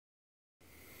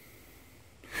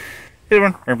Hey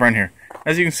everyone, Brian here.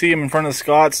 As you can see, I'm in front of the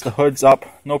Scots. The hood's up,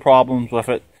 no problems with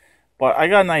it. But I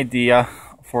got an idea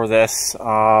for this.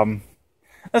 I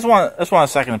just want a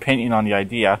second opinion on the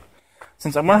idea.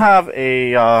 Since I'm going to have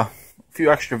a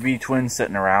few extra V-twins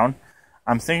sitting around,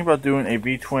 I'm thinking about doing a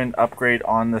V-twin upgrade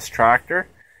on this tractor.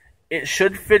 It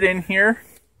should fit in here.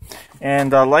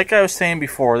 And like I was saying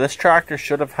before, this tractor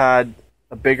should have had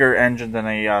a bigger engine than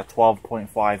a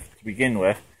 12.5 to begin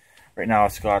with. Right now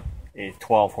it's got a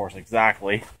 12 horse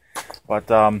exactly. But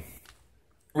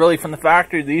really from the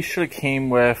factory, these should have came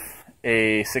with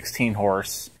a 16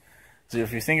 horse. So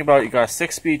if you think about it, you got a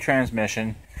 6-speed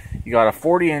transmission, you got a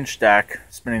 40-inch deck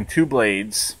spinning 2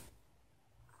 blades.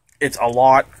 It's a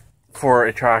lot for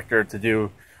a tractor to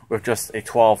do with just a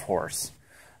 12 horse.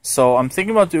 So I'm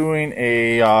thinking about doing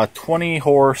a 20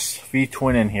 horse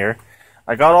V-twin in here.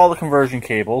 I got all the conversion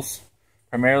cables,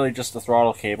 primarily just the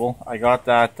throttle cable. I got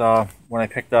that when I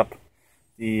picked up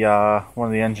the one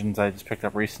of the engines I just picked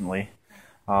up recently.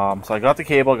 So I got the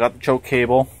cable, I got the choke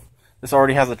cable. This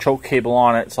already has a choke cable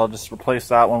on it, so I'll just replace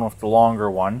that one with the longer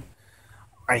one.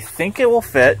 I think it will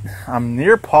fit. I'm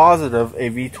near positive a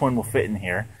V-twin will fit in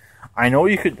here. I know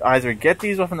you could either get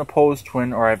these with an opposed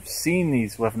twin, or I've seen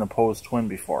these with an opposed twin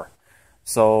before.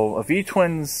 So a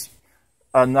V-twin's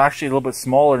actually a little bit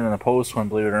smaller than an opposed twin,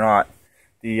 believe it or not.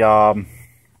 The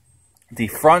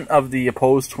front of the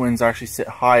opposed twins actually sit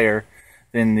higher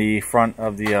than the front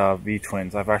of the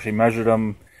V-twins. I've actually measured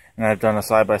them, and I've done a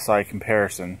side-by-side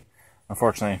comparison.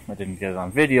 Unfortunately, I didn't get it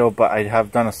on video, but I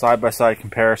have done a side-by-side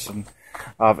comparison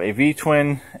of a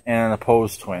V-twin and an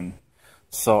opposed twin.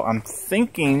 So I'm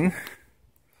thinking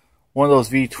one of those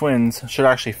V-twins should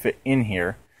actually fit in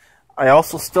here. I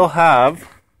also still have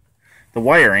the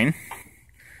wiring.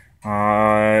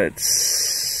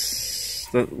 It's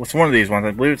one of these ones.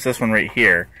 I believe it's this one right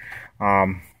here.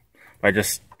 I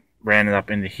just ran it up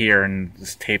into here and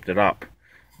just taped it up.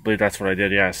 I believe that's what I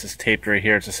did. Yeah, it's just taped right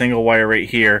here. It's a single wire right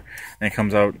here, and it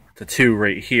comes out to 2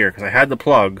 right here. Because I had the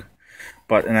plug,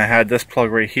 and I had this plug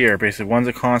right here. Basically, one's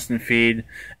a constant feed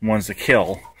and one's a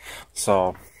kill.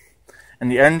 So,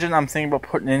 and the engine I'm thinking about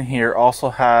putting in here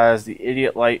also has the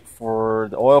idiot light for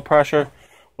the oil pressure,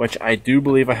 which I do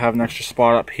believe I have an extra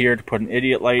spot up here to put an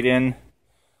idiot light in.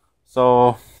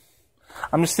 So,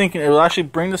 I'm just thinking it will actually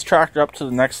bring this tractor up to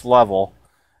the next level,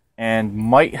 and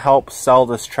might help sell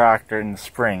this tractor in the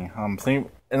spring.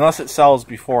 Unless it sells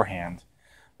beforehand.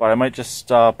 But I might just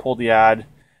pull the ad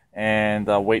and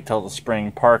wait till the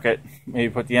spring, park it,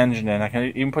 maybe put the engine in. I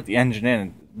can even put the engine in.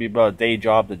 It'd be about a day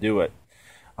job to do it.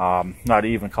 Not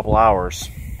even a couple hours.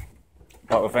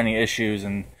 But with any issues,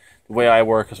 and the way I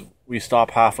work is we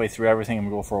stop halfway through everything and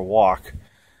we go for a walk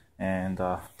and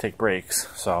take breaks.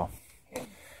 So,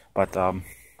 but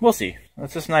we'll see.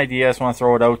 That's just an idea. I just want to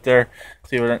throw it out there,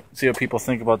 see what people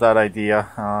think about that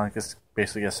idea. Just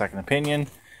basically a second opinion.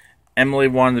 Emily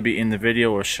wanted to be in the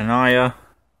video with Shania.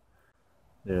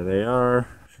 There they are.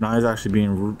 Shania's actually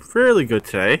being fairly good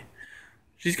today.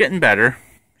 She's getting better.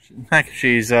 Heck,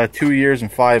 she's 2 years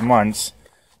and 5 months,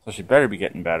 so she better be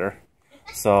getting better.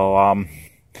 So,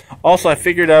 also I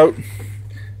figured out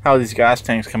how these gas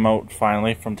tanks come out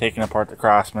finally from taking apart the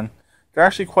Craftsman. They're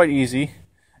actually quite easy.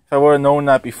 If I would have known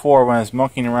that before when I was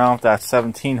monkeying around with that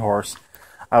 17 horse,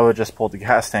 I would have just pulled the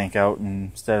gas tank out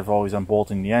instead of always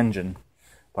unbolting the engine.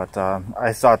 But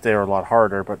I thought they were a lot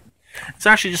harder, but it's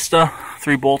actually just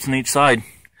 3 bolts on each side,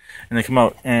 and they come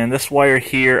out. And this wire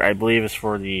here, I believe, is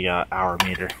for the hour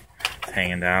meter. It's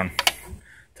hanging down.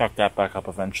 Tuck that back up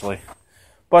eventually.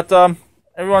 But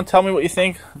everyone, tell me what you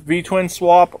think. V-twin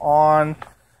swap on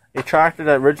a tractor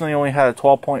that originally only had a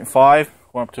 12.5,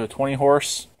 went up to a 20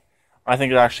 horse. I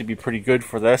think it'd actually be pretty good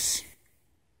for this.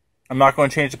 I'm not going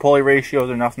to change the pulley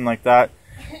ratios or nothing like that.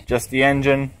 Just the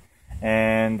engine,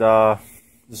 and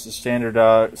this is standard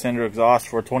exhaust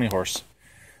for a 20 horse.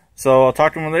 So I'll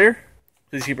talk to them later.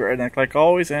 Please keep it redneck like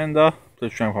always, and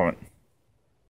please try and comment.